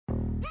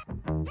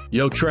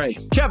Yo, Trey.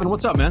 Kevin,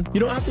 what's up, man? You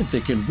know, I've been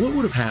thinking, what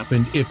would have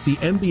happened if the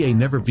NBA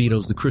never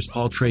vetoes the Chris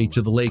Paul trade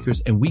to the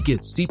Lakers and we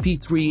get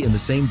CP3 in the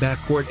same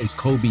backcourt as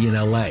Kobe in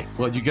LA?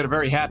 Well, you get a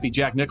very happy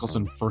Jack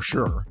Nicholson for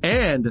sure.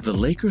 And the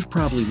Lakers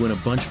probably win a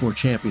bunch more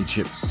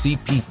championships.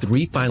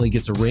 CP3 finally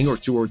gets a ring or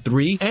two or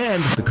three,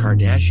 and the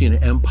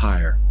Kardashian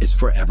empire is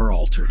forever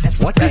altered.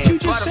 What did you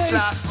just say?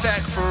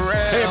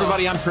 Hey,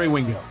 everybody, I'm Trey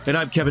Wingo. And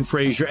I'm Kevin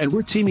Frazier, and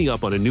we're teaming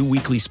up on a new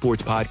weekly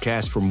sports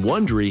podcast from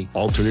Wondery,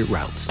 Alternate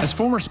Routes. As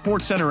former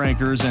Sports Center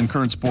anchors and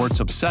current sports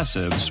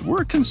obsessives,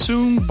 we're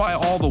consumed by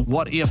all the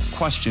what-if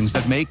questions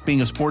that make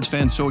being a sports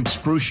fan so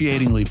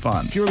excruciatingly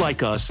fun. If you're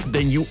like us,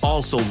 then you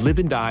also live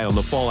and die on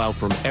the fallout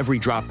from every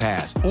drop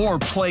pass. Or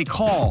play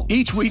call.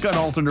 Each week on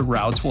Alternate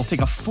Routes, we'll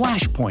take a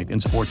flashpoint in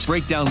sports,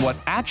 break down what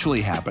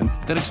actually happened,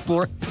 then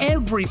explore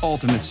every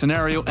alternate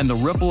scenario and the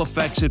ripple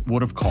effects it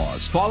would have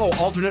caused. Follow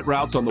Alternate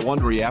Routes on the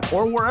Wondery app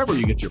or wherever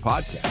you get your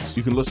podcasts.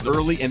 You can listen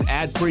early and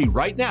ad-free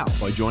right now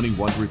by joining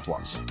Wondery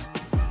Plus.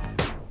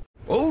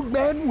 Old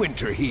Man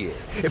Winter here.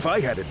 If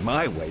I had it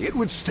my way, it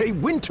would stay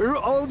winter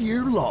all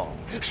year long.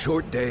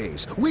 Short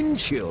days, wind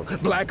chill,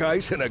 black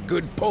ice, and a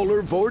good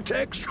polar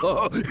vortex.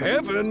 Oh,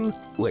 heaven.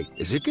 Wait,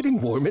 is it getting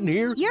warm in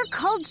here? Your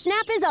cold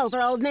snap is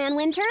over, Old Man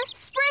Winter.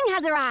 Spring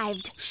has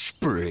arrived.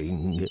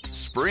 Spring.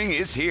 Spring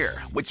is here,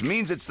 which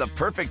means it's the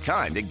perfect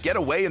time to get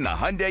away in the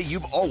Hyundai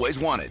you've always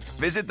wanted.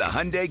 Visit the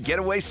Hyundai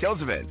Getaway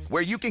Sales Event,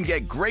 where you can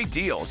get great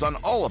deals on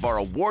all of our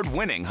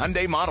award-winning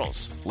Hyundai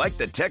models, like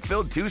the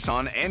tech-filled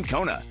Tucson and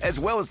Kona, as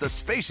well as the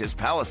spacious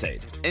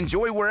Palisade.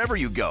 Enjoy wherever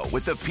you go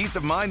with the peace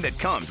of mind that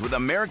comes with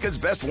America's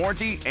best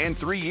warranty and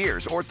 3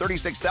 years or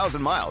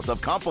 36,000 miles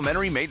of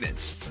complimentary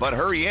maintenance. But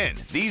hurry in,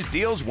 these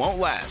deals won't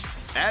last.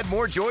 Add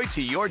more joy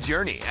to your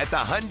journey at the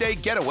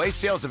Hyundai Getaway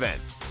Sales Event.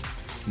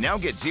 Now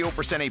get 0%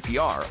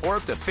 APR or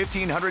up to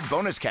 $1,500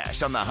 bonus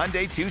cash on the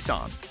Hyundai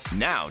Tucson.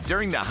 Now,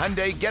 during the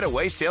Hyundai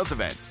Getaway Sales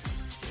Event.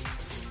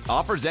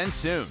 Offers end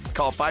soon.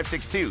 Call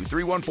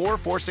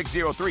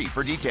 562-314-4603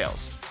 for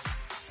details.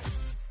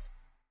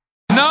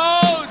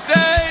 No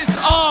days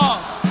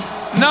off.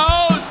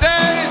 No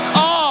days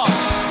off.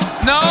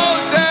 No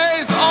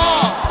days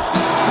off.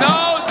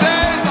 No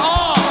days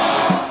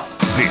off.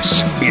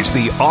 This is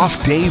the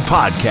Off Day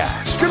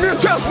Podcast. Give me a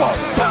chest bump.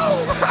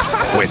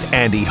 With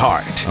Andy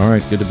Hart. All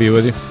right, good to be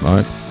with you. All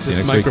right. This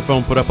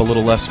microphone put up a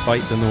little less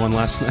fight than the one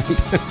last night.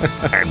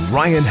 And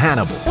Ryan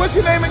Hannibal. What's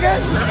your name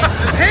again?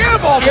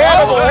 Hannibal.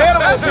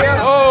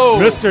 Oh,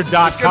 Mr.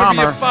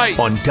 .comer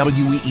On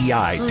Cruising right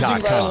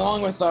WEEI.com.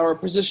 along with our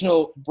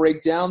positional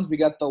breakdowns. We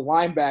got the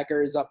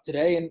linebackers up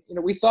today, and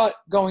we thought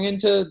going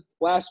into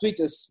last week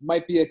this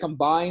might be a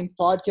combined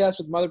podcast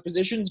with some other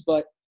positions,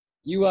 but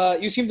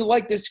you seem to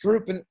like this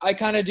group, and I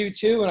kind of do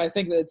too. And I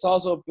think that it's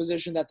also a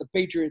position that the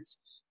Patriots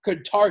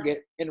could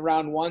target in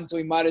round one, so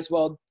it might as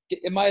well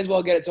get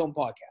its own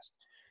podcast.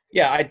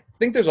 Yeah, I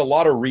think there's a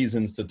lot of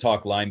reasons to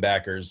talk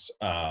linebackers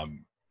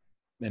and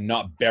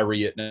not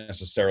bury it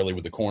necessarily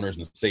with the corners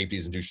and the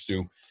safeties and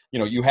Dushu.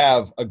 You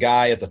have a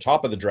guy at the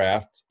top of the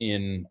draft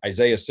in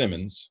Isaiah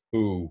Simmons,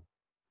 who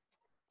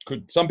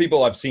some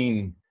people I've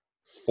seen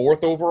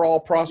 4th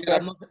overall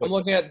prospect. Yeah, I'm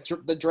looking at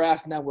the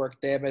Draft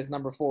Network. They have as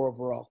number 4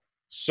 overall.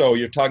 So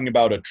you're talking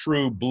about a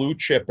true blue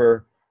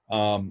chipper.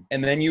 And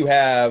then you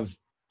have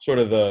sort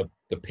of the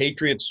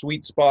Patriots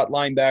sweet spot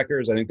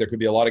linebackers. I think there could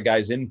be a lot of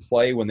guys in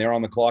play when they're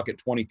on the clock at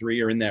 23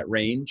 or in that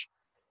range.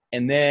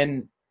 And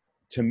then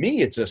to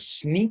me, it's a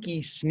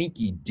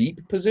sneaky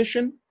deep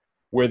position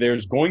where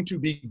there's going to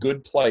be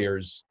good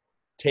players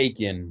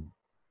taken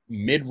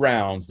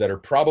mid-rounds that are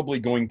probably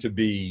going to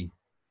be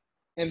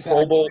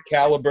Pro Bowl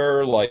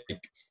caliber, like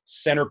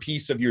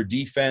centerpiece of your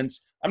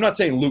defense. I'm not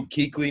saying Luke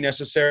Kuechly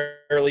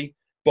necessarily,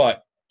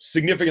 but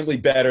significantly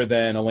better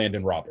than a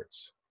Landon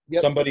Roberts.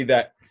 Yep. Somebody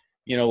that,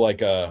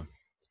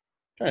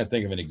 trying to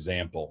think of an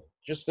example.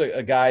 Just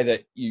a guy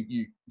that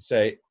you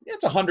say, yeah,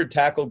 it's a 100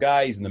 tackle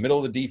guy. He's in the middle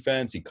of the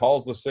defense. He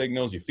calls the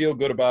signals. You feel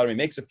good about him. He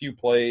makes a few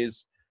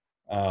plays.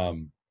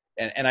 And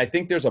I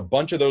think there's a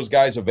bunch of those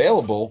guys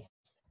available.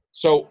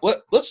 So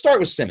let's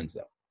start with Simmons,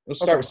 though. Let's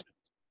start with Simmons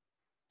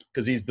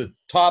because he's the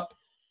top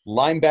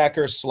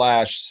linebacker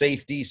 /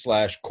 safety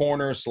 /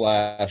 corner /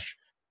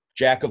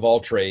 jack of all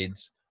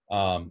trades.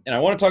 And I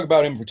want to talk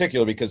about him in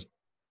particular because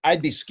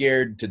I'd be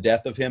scared to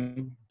death of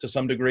him to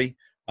some degree.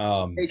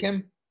 Take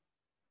him?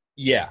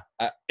 Yeah.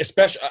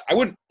 Especially, I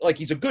wouldn't –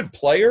 he's a good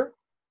player,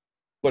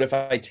 but if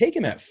I take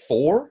him at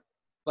 4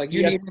 –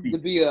 you need him to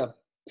be a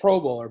Pro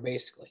Bowler,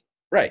 basically.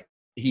 Right.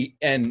 I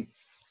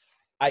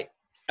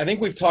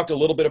think we've talked a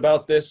little bit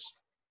about this.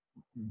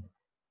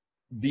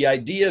 The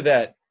idea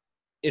that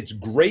it's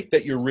great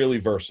that you're really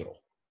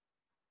versatile,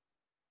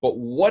 but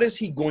what is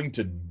he going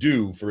to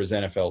do for his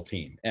NFL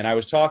team? And I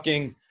was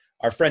talking –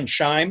 our friend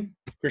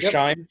Chris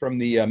Scheim from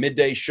the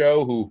Midday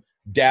Show, who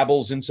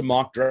dabbles in some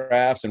mock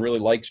drafts and really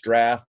likes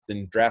draft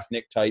and draft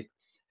Nick type.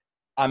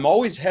 I'm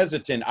always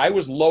hesitant. I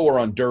was lower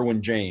on Derwin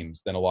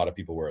James than a lot of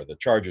people were, the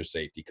Chargers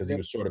safety, because he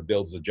was sort of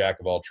billed as a jack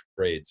of all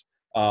trades.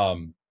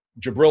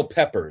 Jabril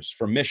Peppers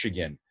from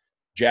Michigan,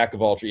 jack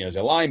of all trades. He's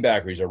a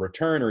linebacker, he's a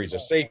returner, he's a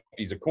safety,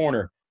 he's a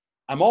corner.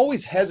 I'm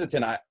always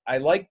hesitant. I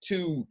like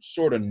to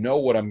sort of know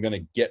what I'm going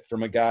to get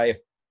from a guy.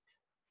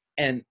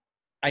 And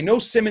I know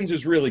Simmons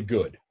is really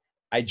good.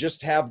 I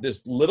just have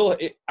this little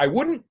 – I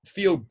wouldn't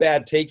feel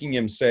bad taking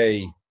him,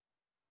 say,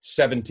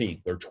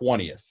 17th or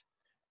 20th.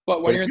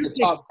 But when you're in the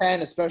top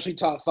 10, especially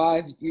top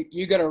 5,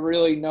 you got to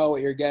really know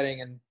what you're getting.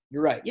 And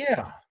you're right.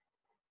 Yeah.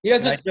 He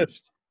doesn't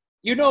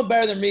 – you know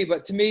better than me,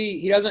 but to me,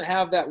 he doesn't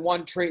have that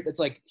one trait that's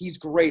like he's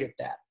great at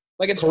that.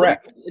 Like it's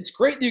correct. It's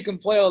great that you can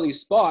play all these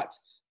spots,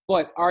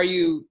 but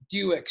do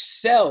you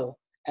excel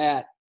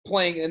at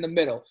playing in the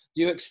middle?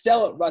 Do you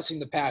excel at rushing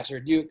the passer?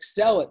 Do you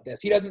excel at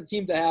this? He doesn't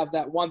seem to have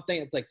that one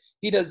thing. It's like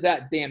he does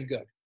that damn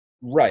good.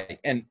 Right.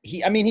 And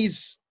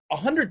he's a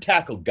 100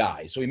 tackle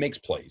guy, so he makes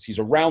plays. He's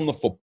around the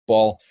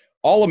football,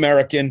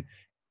 All-American.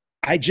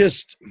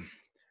 It's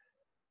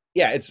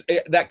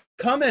that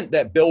comment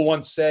that Bill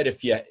once said,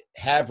 if you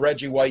have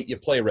Reggie White, you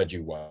play Reggie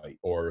White.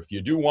 Or if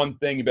you do one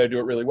thing, you better do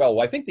it really well.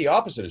 Well, I think the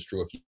opposite is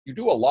true. If you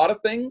do a lot of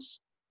things,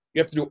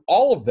 you have to do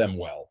all of them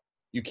well.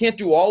 You can't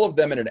do all of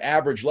them at an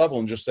average level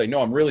and just say, no,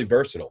 I'm really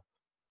versatile.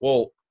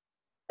 Well,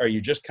 are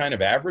you just kind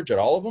of average at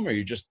all of them? Or are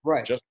you just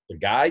a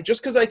guy?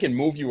 Just because I can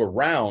move you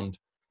around.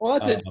 Well,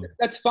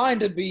 that's fine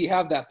to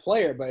have that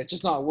player, but it's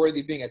just not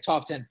worthy of being a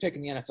top 10 pick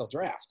in the NFL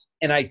draft.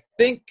 And I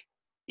think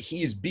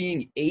he's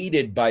being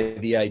aided by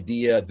the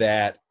idea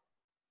that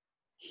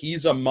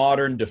he's a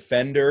modern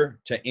defender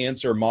to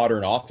answer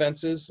modern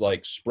offenses,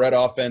 like spread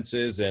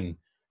offenses and,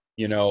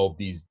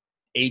 these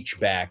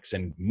H-backs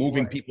and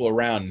moving people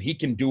around. And he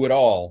can do it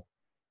all.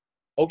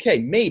 Okay,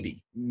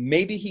 maybe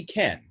he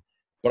can.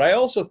 But I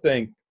also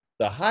think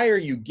the higher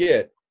you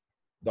get,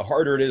 the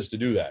harder it is to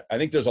do that. I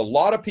think there's a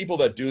lot of people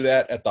that do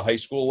that at the high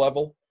school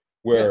level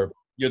where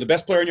you're the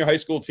best player on your high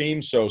school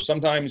team. So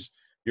sometimes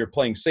you're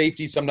playing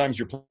safety. Sometimes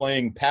you're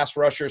playing pass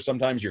rusher.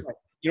 Sometimes you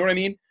know what I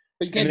mean?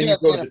 But you can't do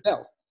that in the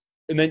NFL.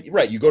 And then,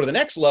 you go to the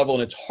next level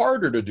and it's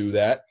harder to do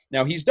that.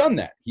 Now he's done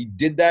that. He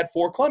did that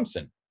for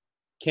Clemson.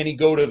 Can he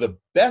go to the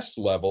best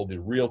level, the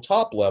real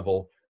top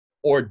level,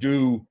 or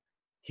do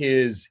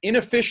his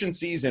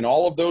inefficiencies in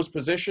all of those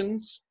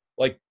positions,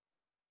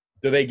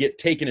 do they get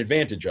taken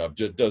advantage of?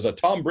 Does a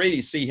Tom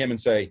Brady see him and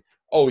say,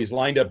 oh, he's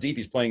lined up deep,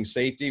 he's playing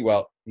safety?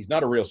 Well, he's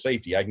not a real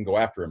safety. I can go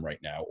after him right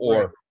now.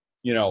 Or,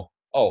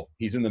 oh,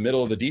 he's in the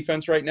middle of the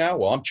defense right now?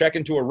 Well, I'm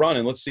checking to a run,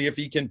 and let's see if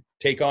he can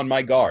take on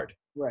my guard.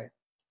 Right.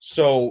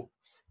 So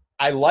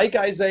I like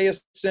Isaiah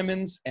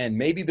Simmons, and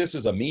maybe this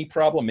is a me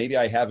problem. Maybe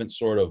I haven't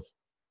sort of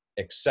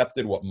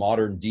accepted what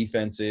modern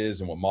defense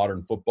is and what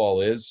modern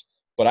football is.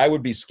 But I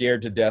would be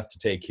scared to death to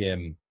take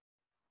him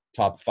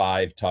top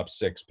 5, top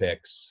 6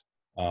 picks.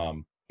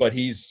 But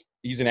he's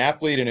an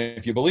athlete, and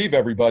if you believe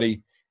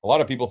everybody, a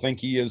lot of people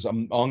think he is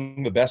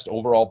among the best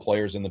overall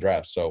players in the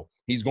draft. So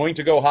he's going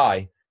to go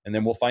high, and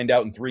then we'll find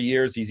out in 3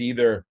 years he's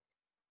either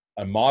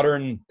a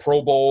modern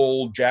Pro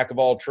Bowl,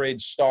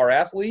 jack-of-all-trades star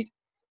athlete,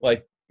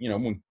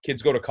 when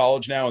kids go to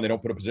college now and they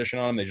don't put a position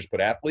on him, they just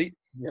put athlete.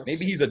 Yep.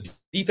 Maybe he's a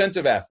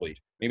defensive athlete.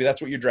 Maybe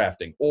that's what you're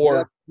drafting.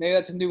 Or maybe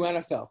that's a new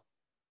NFL.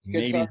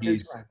 Maybe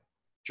he's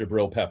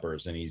Jabril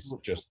Peppers, and he's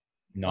just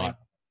not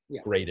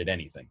great at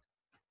anything.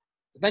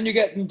 Then you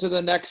get into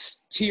the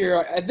next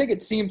tier. I think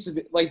it seems to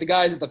be like the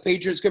guys that the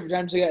Patriots could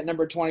potentially get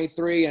number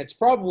 23, and it's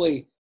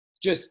probably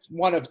just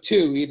one of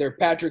two, either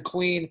Patrick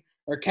Queen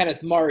or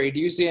Kenneth Murray. Do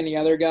you see any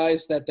other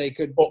guys that they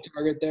could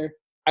target there?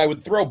 I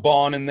would throw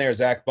Bond in there,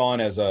 Zach Bond,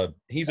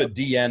 he's a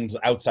D-end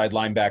outside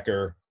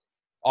linebacker,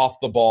 off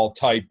the ball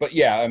type. But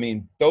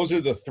those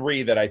are the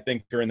three that I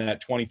think are in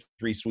that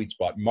 23 sweet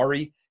spot: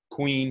 Murray,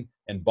 Queen,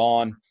 and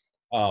Bond.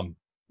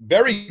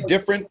 Very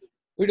different.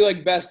 Who do you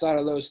like best out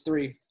of those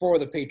three for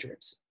the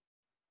Patriots?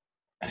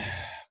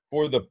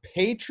 For the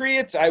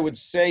Patriots, I would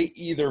say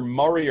either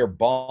Murray or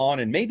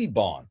Bond, and maybe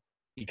Bond.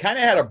 He kind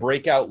of had a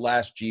breakout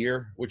last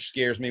year, which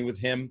scares me with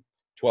him.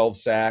 12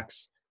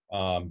 sacks.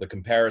 The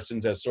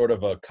comparisons as sort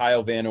of a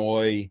Kyle Van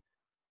Noy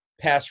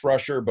pass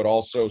rusher, but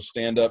also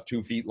stand-up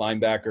 2 feet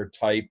linebacker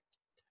type.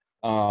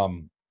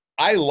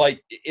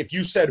 If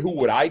you said who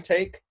would I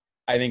take,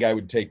 I think I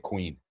would take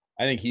Queen.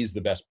 I think he's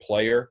the best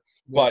player,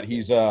 but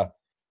he's a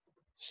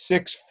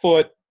 6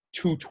 foot,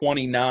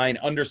 229,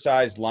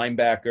 undersized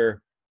linebacker.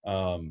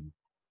 I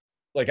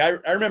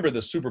remember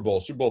the Super Bowl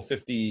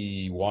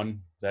 51.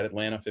 Is that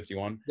Atlanta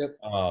 51? Yep.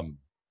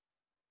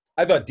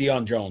 I thought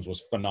Deion Jones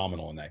was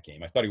phenomenal in that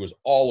game. I thought he was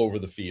all over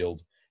the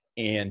field.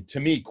 And to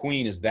me,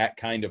 Queen is that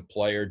kind of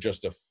player,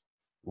 just a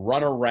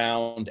run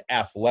around,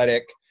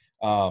 athletic,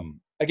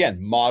 again,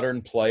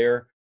 modern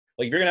player.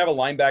 Like if you're going to have a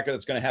linebacker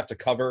that's going to have to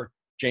cover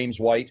James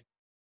White,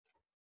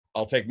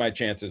 I'll take my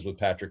chances with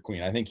Patrick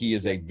Queen. I think he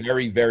is a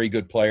very, very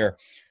good player.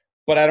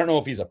 But I don't know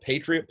if he's a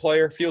Patriot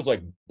player. Feels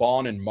like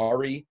Bond and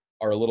Murray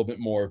are a little bit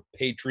more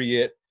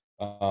Patriot,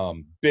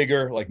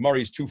 bigger. Like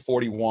Murray's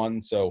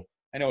 241, so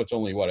I know it's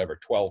only,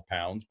 12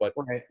 pounds, but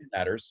it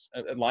matters.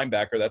 A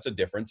linebacker, that's a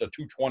difference. A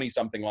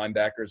 220-something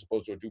linebacker as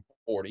opposed to a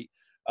 240.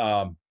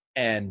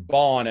 And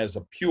Bond as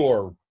a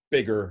pure,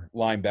 bigger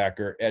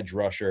linebacker, edge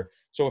rusher.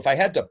 So if I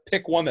had to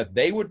pick one that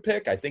they would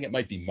pick, I think it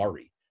might be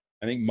Murray.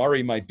 I think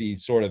Murray might be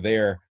sort of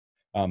their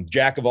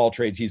Jack of all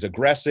trades. He's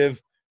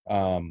aggressive.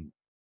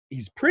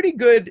 He's pretty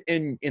good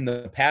in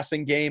the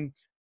passing game,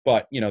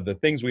 but the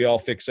things we all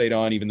fixate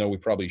on, even though we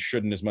probably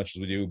shouldn't as much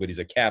as we do, but he's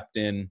a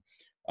captain,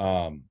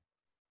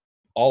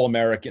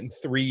 All-American,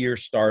 3-year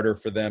starter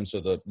for them. So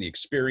the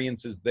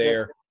experience is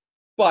there,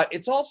 but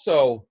it's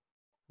also,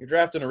 you're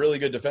drafting a really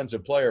good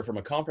defensive player from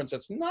a conference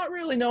that's not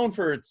really known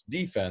for its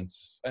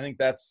defense. I think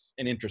that's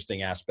an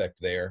interesting aspect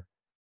there.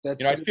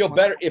 I'd feel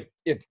better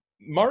if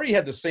Murray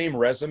had the same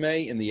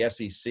resume in the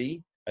SEC.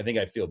 I think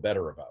I'd feel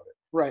better about it.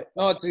 Right.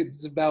 Oh,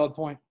 it's a valid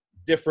point.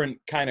 Different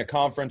kind of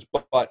conference,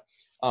 but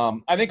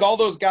I think all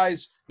those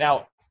guys.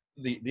 Now,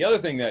 the other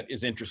thing that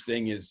is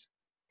interesting is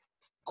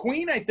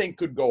Queen, I think,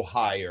 could go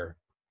higher.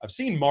 I've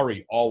seen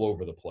Murray all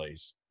over the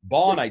place.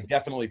 Bond, I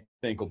definitely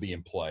think will be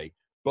in play.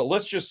 But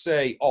let's just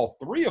say all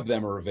three of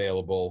them are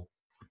available.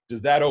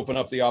 Does that open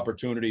up the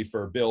opportunity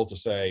for Bill to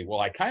say, well,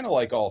 I kind of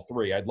like all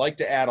three. I'd like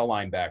to add a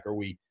linebacker.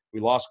 We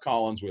lost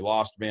Collins. We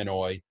lost Van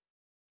Noy.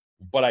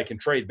 But I can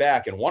trade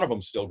back, and one of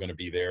them's still going to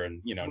be there. And,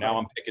 now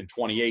I'm picking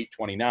 28,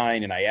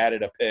 29, and I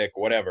added a pick,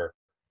 whatever.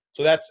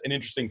 So that's an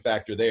interesting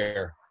factor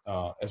there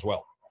as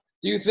well.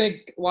 Do you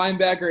think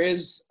linebacker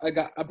is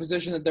a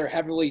position that they're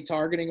heavily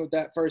targeting with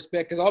that first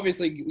pick? Because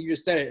obviously, you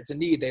just said it, it's a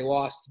need. They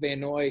lost Van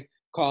Noy,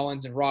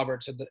 Collins, and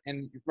Roberts.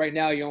 And right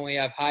now you only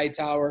have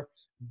Hightower,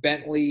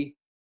 Bentley,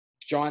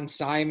 John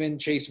Simon,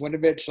 Chase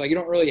Winovich. Like, you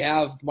don't really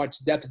have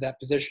much depth at that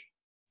position.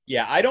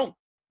 Yeah, I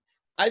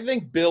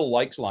think Bill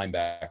likes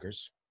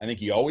linebackers. I think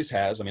he always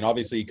has. I mean,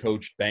 obviously he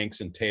coached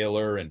Banks and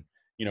Taylor, and,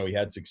 he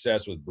had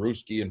success with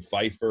Brewski and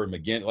Pfeiffer and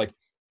McGinn. Like,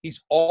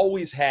 he's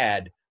always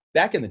had –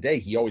 back in the day,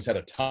 he always had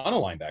a ton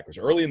of linebackers.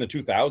 Early in the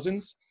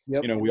 2000s,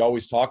 we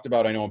always talked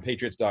about, I know on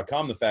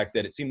Patriots.com, the fact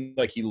that it seemed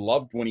like he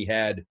loved when he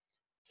had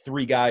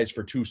three guys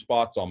for two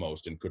spots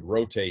almost and could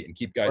rotate and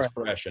keep guys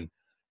fresh. And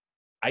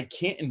I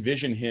can't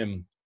envision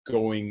him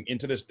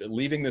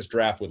leaving this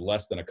draft with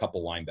less than a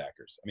couple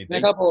linebackers. I mean, a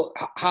couple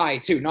high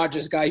too, not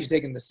just guys you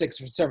take in the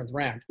 6th or 7th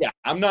round. Yeah,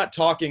 I'm not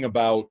talking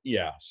about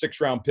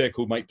 6th round pick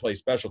who might play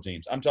special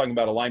teams. I'm talking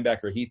about a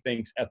linebacker he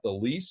thinks at the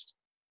least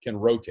can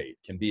rotate,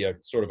 can be a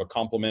sort of a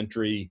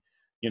complementary,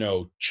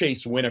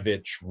 Chase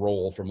Winovich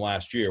role from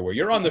last year, where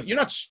you're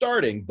not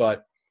starting,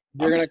 but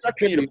you're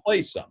expecting you to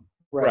play some,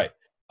 right?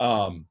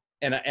 And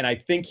I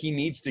think he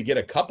needs to get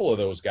a couple of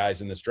those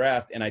guys in this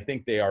draft, and I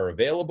think they are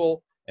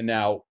available. And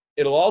now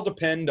it'll all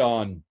depend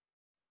on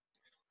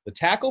the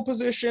tackle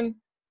position,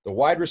 the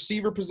wide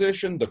receiver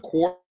position, the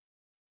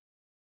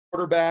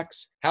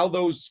quarterbacks, how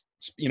those,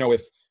 because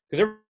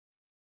everybody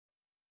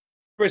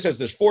says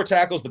there's 4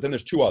 tackles, but then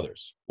there's 2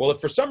 others. Well,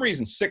 if for some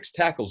reason 6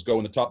 tackles go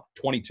in the top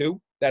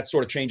 22, that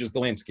sort of changes the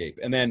landscape.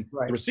 And then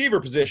the receiver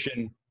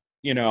position,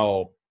 you're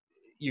going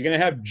to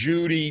have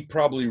Judy,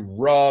 probably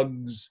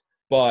Ruggs,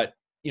 but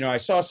I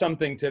saw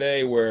something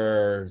today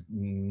where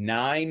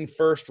 9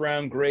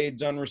 first-round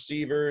grades on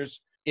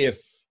receivers.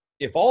 If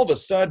all of a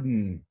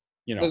sudden,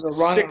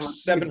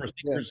 6, 7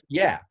 receivers,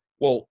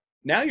 well,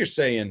 now you're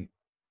saying,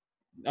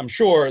 I'm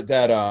sure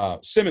that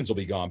Simmons will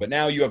be gone, but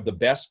now you have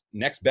the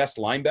next best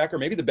linebacker,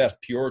 maybe the best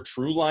pure,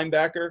 true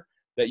linebacker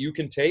that you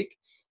can take.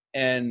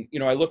 And,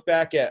 I look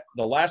back at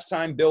the last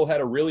time Bill had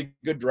a really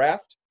good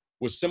draft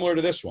was similar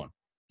to this one.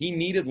 He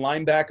needed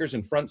linebackers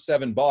in front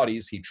 7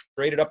 bodies. He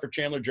traded up for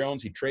Chandler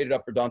Jones. He traded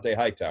up for Dante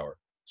Hightower.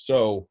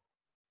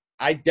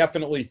 I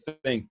definitely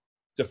think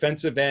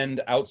defensive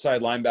end,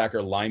 outside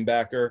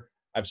linebacker,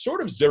 I've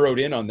sort of zeroed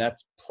in on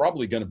that's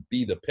probably going to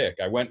be the pick.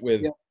 I went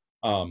with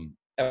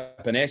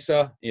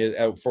Epinesa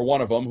for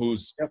one of them,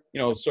 who's,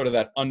 sort of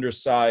that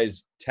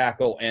undersized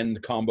tackle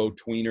end combo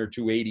tweener,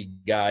 280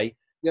 guy.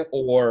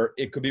 Or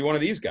it could be one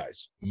of these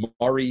guys,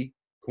 Murray,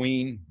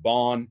 Queen,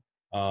 Bond.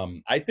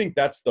 I think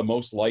that's the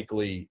most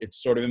likely.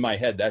 It's sort of in my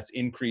head. That's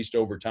increased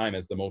over time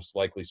as the most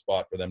likely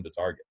spot for them to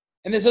target.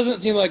 And this doesn't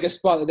seem like a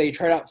spot that they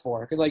trade up for,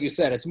 because like you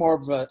said, it's more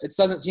of it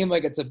doesn't seem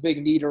like it's a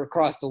big need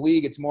across the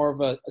league. It's more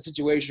of a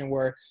situation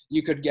where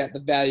you could get the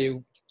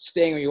value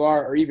staying where you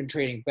are or even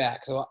trading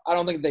back. So I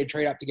don't think they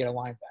trade up to get a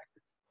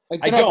linebacker.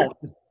 I don't.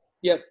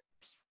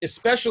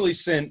 Especially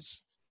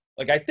since,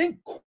 I think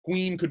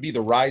Queen could be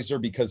the riser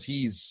because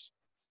he's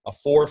a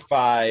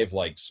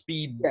 4.5,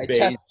 speed based.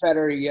 Test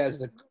better. He has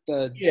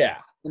the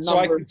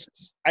so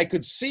I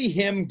could see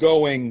him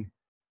going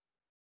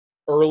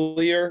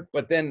earlier,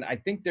 but then I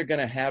think they're going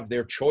to have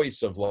their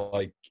choice of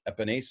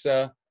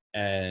Epinesa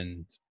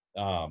and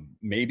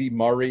maybe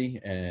Murray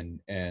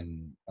and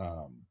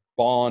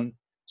Bond.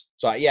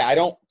 So I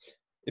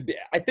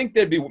think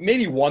there'd be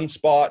maybe 1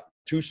 spot,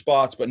 2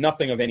 spots, but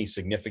nothing of any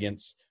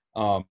significance.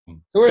 Who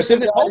are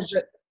some guys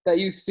that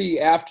you see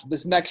after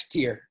this next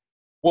tier?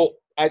 Well,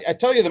 I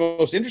tell you, the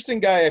most interesting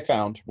guy I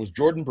found was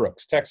Jordan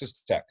Brooks,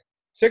 Texas Tech,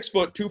 6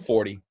 foot,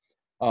 240.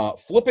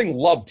 Flipping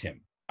loved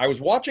him. I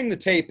was watching the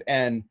tape,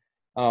 and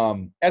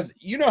as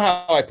you know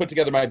how I put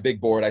together my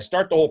big board, I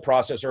start the whole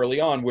process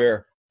early on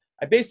where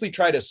I basically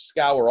try to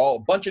scour a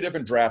bunch of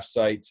different draft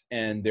sites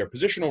and their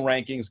positional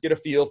rankings, get a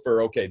feel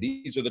for, okay,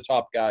 these are the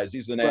top guys,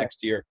 these are the next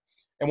tier.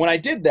 And when I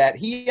did that,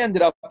 he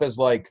ended up as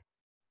the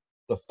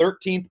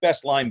 13th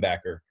best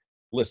linebacker.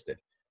 listed,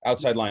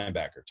 outside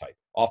linebacker type,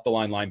 off the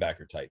line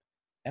linebacker type.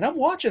 And I'm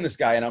watching this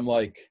guy and I'm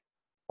like,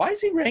 why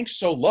is he ranked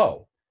so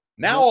low?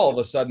 Now, all of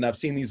a sudden, I've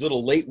seen these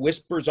little late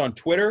whispers on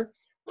Twitter.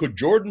 Could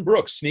Jordan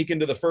Brooks sneak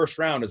into the first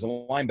round as a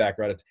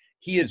linebacker?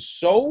 He is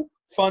so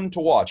fun to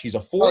watch. He's a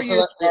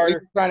 4-year starter.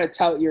 You're trying to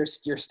tout your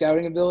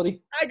scouting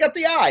ability? I got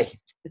the eye.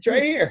 It's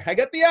right here. I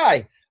got the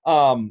eye.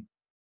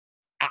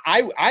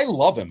 I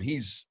love him.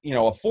 He's, a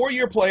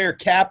 4-year player,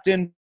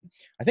 captain.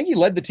 I think he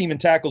led the team in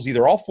tackles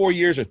either all 4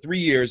 years or 3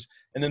 years.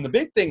 And then the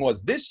big thing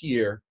was this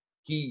year,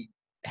 he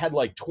had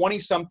like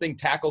 20-something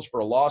tackles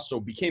for a loss, so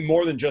became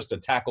more than just a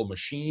tackle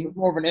machine.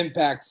 More of an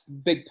impact,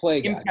 big play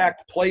guy.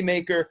 Impact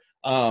playmaker.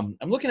 I'm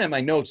looking at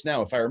my notes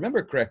now. If I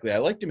remember correctly, I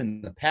liked him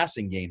in the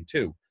passing game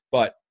too.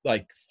 But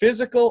like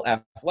physical,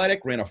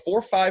 athletic, ran a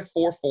 4.5,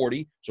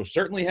 4.40, so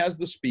certainly has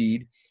the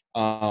speed.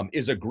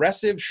 Is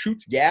aggressive,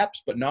 shoots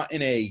gaps, but not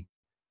in a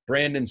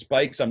Brandon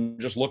Spikes, I'm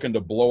just looking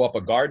to blow up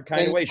a guard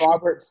kind of way.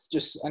 Roberts,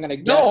 I'm going to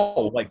guess.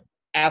 No, like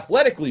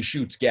athletically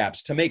shoots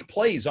gaps to make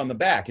plays on the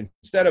back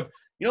instead of,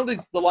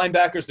 the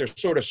linebackers, they're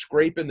sort of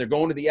scraping, they're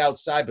going to the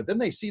outside, but then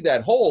they see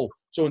that hole.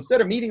 So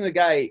instead of meeting the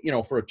guy,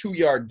 for a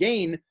 2-yard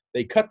gain,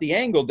 they cut the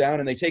angle down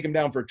and they take him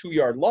down for a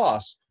 2-yard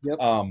loss. Yep.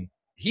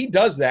 He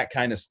does that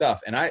kind of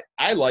stuff, and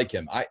I like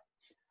him.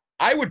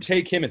 I would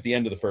take him at the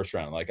end of the first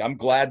round. Like, I'm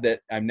glad that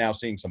I'm now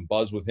seeing some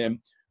buzz with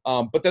him.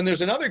 But then there's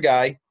another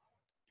guy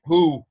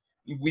who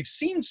we've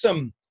seen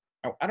some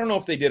 – I don't know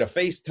if they did a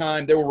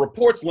FaceTime. There were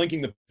reports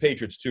linking the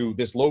Patriots to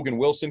this Logan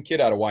Wilson kid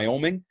out of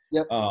Wyoming.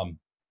 Yep.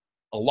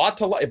 A lot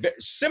to like.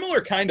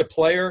 Similar kind of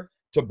player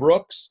to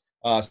Brooks,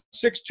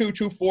 6'2",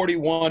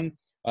 241,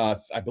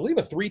 I believe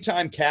a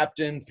 3-time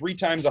captain, 3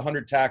 times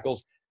 100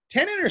 tackles,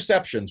 10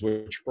 interceptions,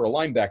 which for a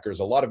linebacker is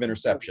a lot of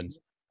interceptions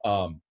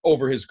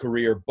over his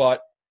career.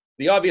 But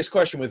the obvious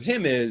question with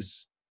him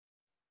is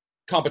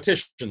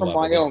competition level.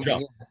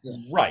 Wyoming. Yeah.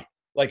 Right.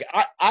 Like,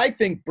 I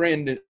think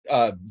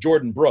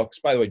Jordan Brooks,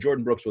 by the way,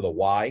 Jordan Brooks with a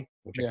Y,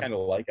 which I kind of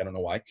like. I don't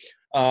know why.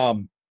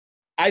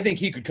 I think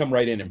he could come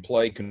right in and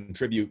play,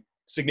 contribute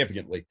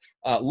significantly.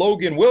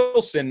 Logan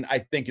Wilson, I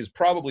think, is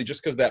probably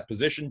just because that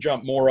position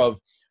jump, more of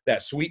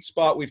that sweet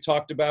spot we've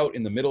talked about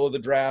in the middle of the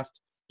draft,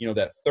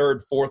 that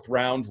 3rd, 4th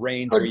round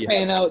range. Could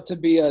pan out to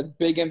be a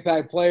big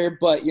impact player,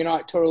 but you're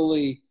not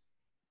totally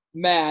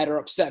mad or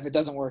upset if it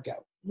doesn't work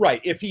out.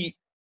 Right.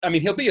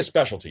 He'll be a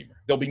special teamer.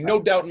 There'll be no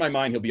doubt in my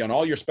mind he'll be on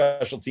all your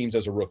special teams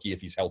as a rookie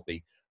if he's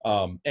healthy.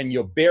 And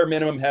you'll bare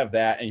minimum have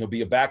that, and he'll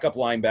be a backup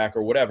linebacker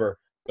or whatever.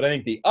 But I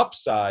think the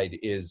upside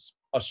is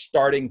a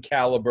starting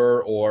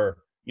caliber or,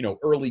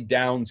 early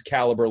downs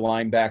caliber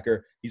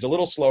linebacker. He's a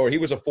little slower. He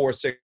was a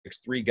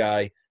 4.63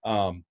 guy.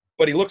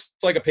 But he looks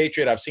like a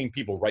Patriot. I've seen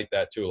people write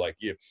that too. Like,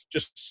 you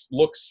just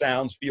looks,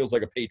 sounds, feels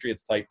like a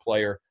Patriots type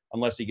player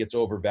unless he gets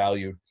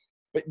overvalued.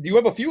 But you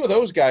have a few of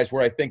those guys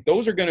where I think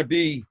those are going to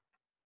be,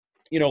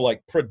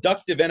 like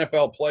productive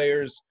NFL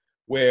players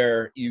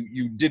where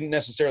you didn't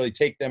necessarily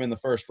take them in the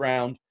first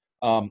round.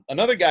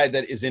 Another guy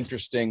that is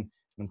interesting,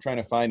 I'm trying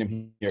to find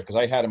him here because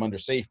I had him under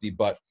safety,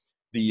 but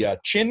the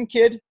Chin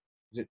kid,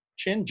 is it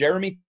Chin?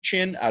 Jeremy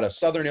Chin out of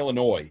Southern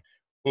Illinois,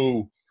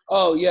 who –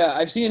 oh, yeah.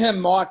 I've seen him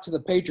mocked to the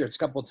Patriots a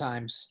couple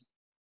times.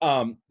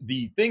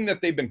 The thing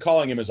that they've been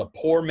calling him is a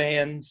poor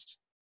man's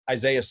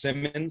Isaiah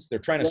Simmons. They're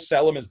trying to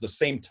sell him as the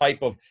same type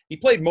of – he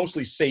played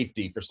mostly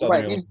safety for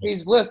Southern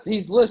Illinois.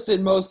 He's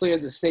listed mostly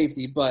as a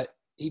safety, but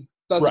he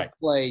doesn't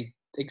play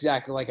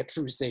exactly like a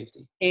true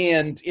safety.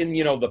 And in,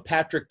 the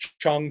Patrick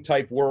Chung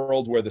type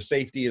world where the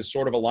safety is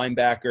sort of a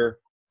linebacker,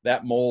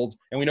 that mold.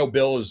 And we know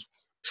Bill has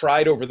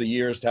tried over the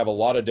years to have a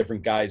lot of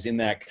different guys in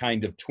that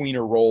kind of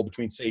tweener role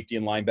between safety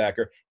and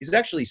linebacker. He's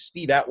actually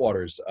Steve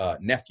Atwater's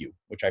nephew,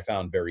 which I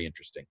found very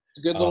interesting. It's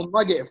a good little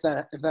nugget if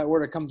that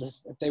were to come to,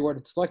 if they were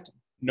to select him.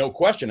 No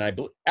question.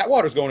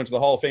 Atwater's going into the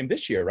Hall of Fame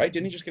this year, right?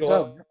 Didn't he just get a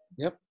lot?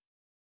 Yep.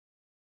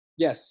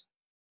 Yes.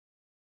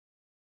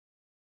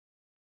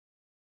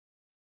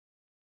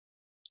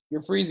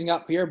 You're freezing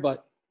up here,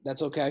 but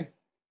that's okay.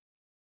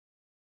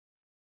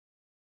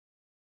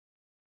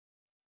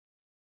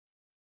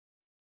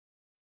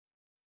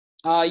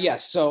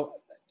 Yes. So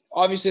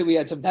obviously we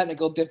had some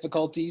technical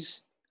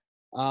difficulties,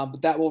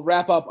 but that will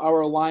wrap up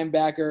our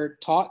linebacker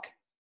talk.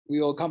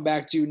 We will come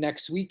back to you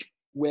next week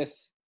with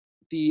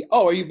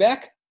are you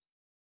back?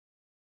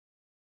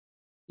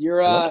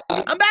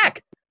 I'm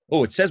back.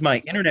 Oh, it says my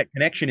internet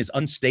connection is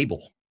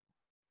unstable.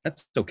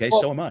 That's okay.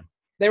 Well, so am I.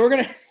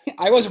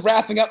 I was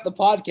wrapping up the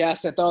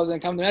podcast. I thought I was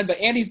going to come to an end, but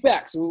Andy's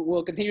back. So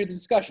we'll continue the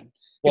discussion.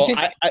 Well,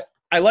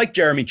 I like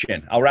Jeremy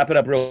Chin. I'll wrap it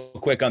up real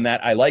quick on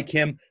that. I like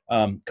him.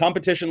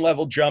 Competition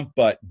level jump,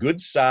 but good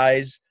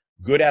size,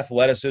 good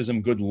athleticism,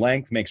 good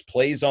length, makes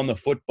plays on the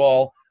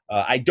football.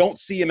 I don't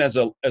see him as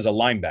a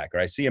linebacker.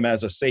 I see him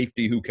as a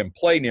safety who can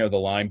play near the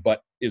line,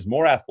 but is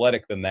more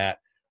athletic than that.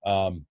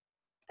 I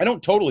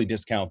don't totally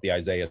discount the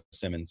Isaiah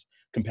Simmons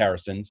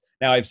comparisons.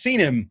 Now, I've seen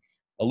him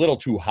a little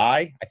too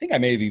high. I think I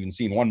may have even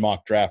seen one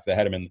mock draft that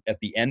had him at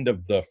the end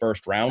of the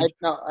first round.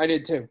 I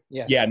did too.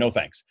 Yes. Yeah, no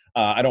thanks.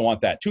 I don't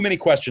want that. Too many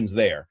questions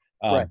there.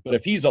 Right. But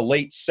if he's a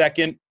late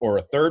second or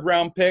a third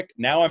round pick,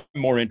 now I'm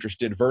more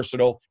interested.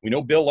 Versatile. We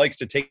know Bill likes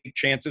to take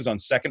chances on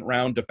second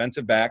round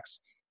defensive backs.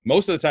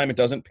 Most of the time it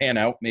doesn't pan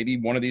out. Maybe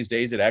one of these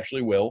days it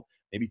actually will.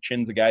 Maybe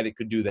Chin's a guy that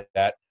could do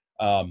that.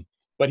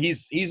 But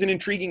he's an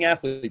intriguing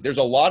athlete. There's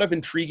a lot of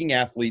intriguing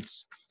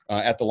athletes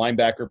at the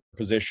linebacker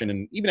position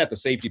and even at the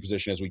safety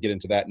position as we get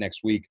into that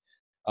next week.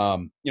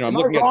 I'm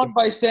looking at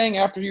by saying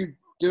after you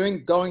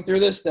going through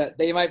this that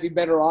they might be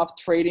better off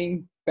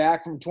trading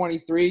back from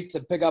 23 to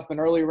pick up an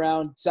early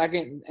round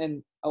second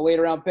and a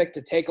later round pick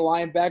to take a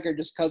linebacker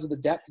just because of the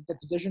depth of the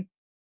position?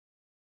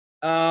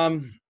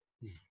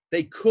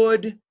 They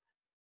could.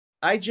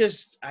 I'm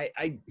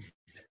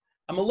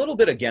a little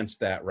bit against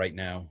that right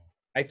now.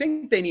 I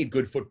think they need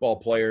good football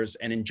players,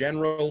 and in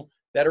general,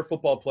 better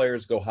football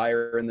players go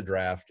higher in the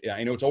draft. Yeah,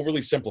 I know it's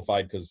overly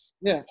simplified because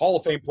Hall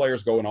of Fame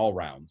players go in all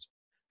rounds,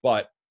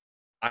 but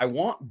I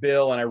want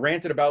Bill, and I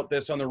ranted about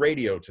this on the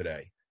radio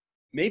today.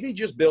 Maybe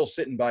just Bill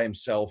sitting by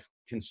himself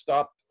can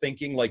stop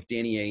thinking like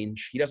Danny Ainge.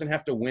 He doesn't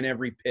have to win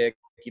every pick.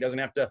 He doesn't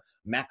have to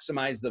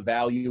maximize the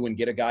value and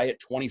get a guy at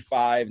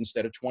 25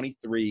 instead of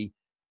 23.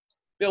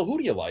 Bill, who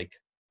do you like?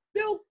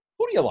 Bill,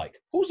 who do you like?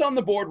 Who's on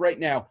the board right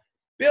now?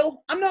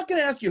 Bill, I'm not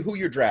going to ask you who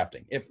you're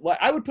drafting.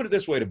 I would put it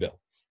this way to Bill.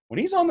 When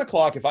he's on the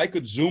clock, if I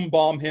could Zoom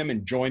bomb him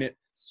and join it,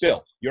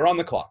 Bill, you're on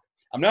the clock.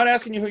 I'm not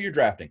asking you who you're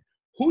drafting.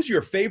 Who's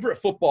your favorite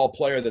football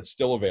player that's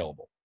still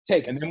available?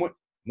 Take him. And then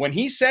when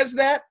he says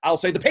that, I'll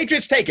say the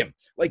Patriots take him.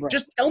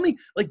 Just tell me,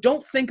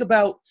 don't think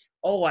about,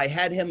 I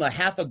had him a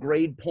half a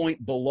grade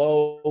point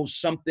below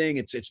something.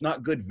 It's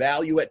not good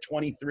value at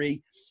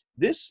 23.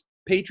 This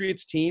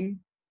Patriots team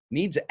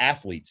needs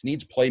athletes,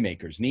 needs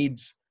playmakers,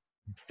 needs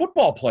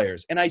football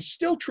players. And I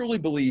still truly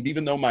believe,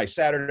 even though my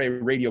Saturday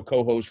radio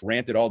co-host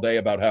ranted all day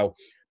about how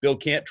Bill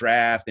can't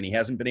draft and he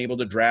hasn't been able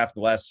to draft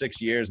the last 6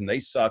 years and they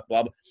suck,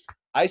 blah, blah.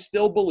 I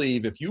still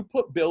believe if you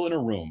put Bill in a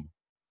room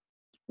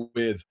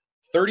with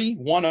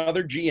 31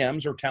 other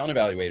GMs or talent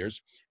evaluators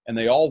and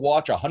they all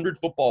watch 100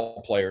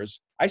 football players,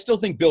 I still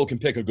think Bill can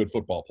pick a good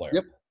football player.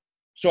 Yep.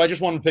 So I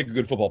just want him to pick a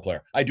good football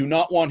player. I do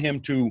not want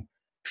him to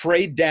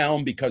trade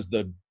down because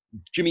the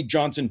Jimmy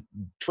Johnson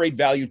trade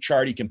value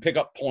chart, he can pick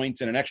up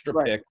points and an extra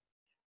pick.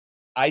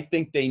 I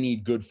think they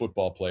need good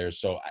football players.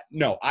 So,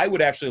 no, I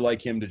would actually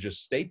like him to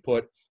just stay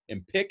put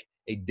and pick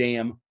a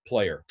damn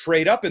player.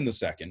 Trade up in the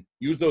second.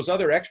 Use those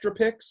other extra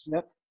picks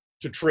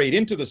to trade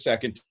into the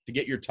second to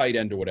get your tight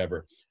end or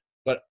whatever.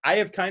 But I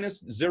have kind of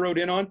zeroed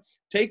in on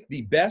take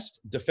the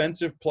best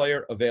defensive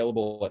player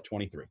available at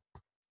 23.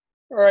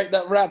 All right,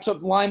 that wraps up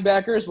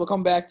linebackers. We'll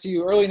come back to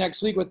you early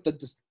next week with the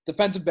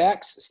defensive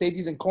backs,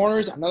 safeties, and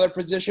corners. Another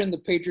position the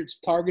Patriots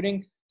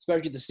targeting,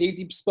 especially the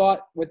safety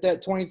spot with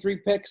that 23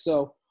 pick.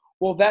 So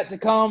we'll have that to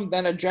come.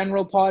 Then a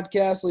general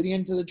podcast leading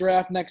into the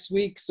draft next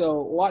week. So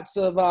lots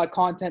of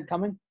content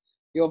coming.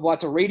 You'll have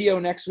lots of radio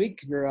next week.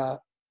 If you're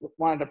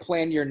wanted to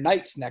plan your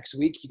nights next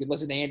week, you can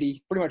listen to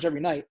Andy pretty much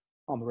every night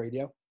on the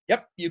radio.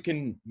 Yep, you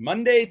can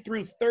Monday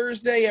through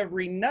Thursday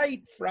every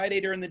night, Friday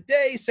during the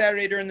day,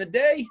 Saturday during the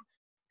day.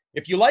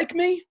 If you like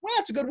me, well,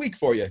 it's a good week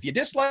for you. If you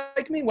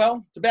dislike me,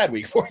 well, it's a bad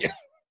week for you.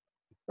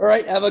 All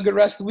right, have a good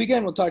rest of the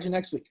weekend. We'll talk to you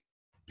next week.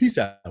 Peace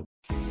out.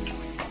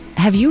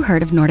 Have you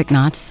heard of Nordic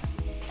Knots?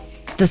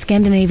 The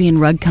Scandinavian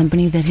rug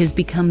company that has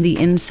become the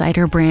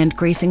insider brand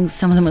gracing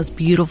some of the most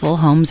beautiful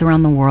homes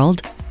around the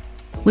world?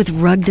 With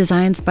rug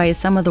designs by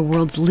some of the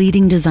world's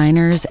leading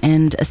designers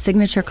and a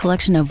signature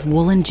collection of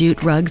wool and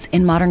jute rugs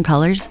in modern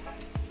colors?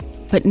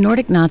 But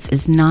Nordic Knots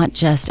is not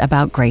just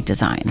about great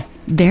design.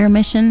 Their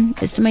mission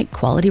is to make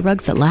quality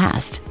rugs that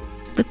last,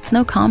 with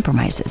no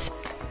compromises.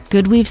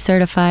 Good Weave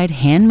certified,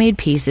 handmade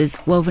pieces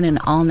woven in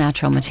all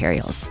natural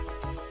materials.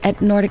 At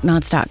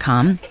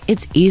NordicKnots.com,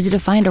 it's easy to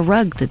find a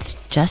rug that's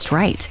just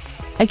right.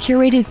 A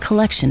curated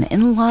collection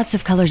in lots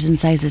of colors and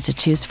sizes to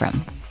choose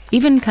from.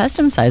 Even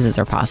custom sizes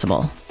are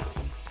possible.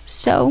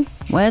 So,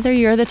 whether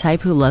you're the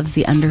type who loves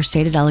the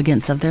understated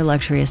elegance of their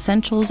luxury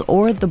essentials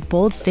or the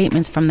bold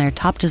statements from their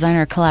top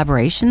designer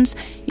collaborations,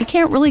 you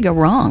can't really go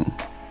wrong.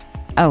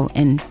 Oh,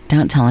 and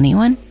don't tell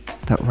anyone,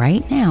 but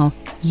right now,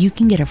 you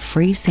can get a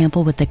free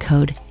sample with the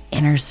code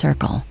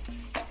INNERCIRCLE.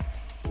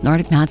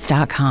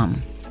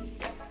 NordicKnots.com.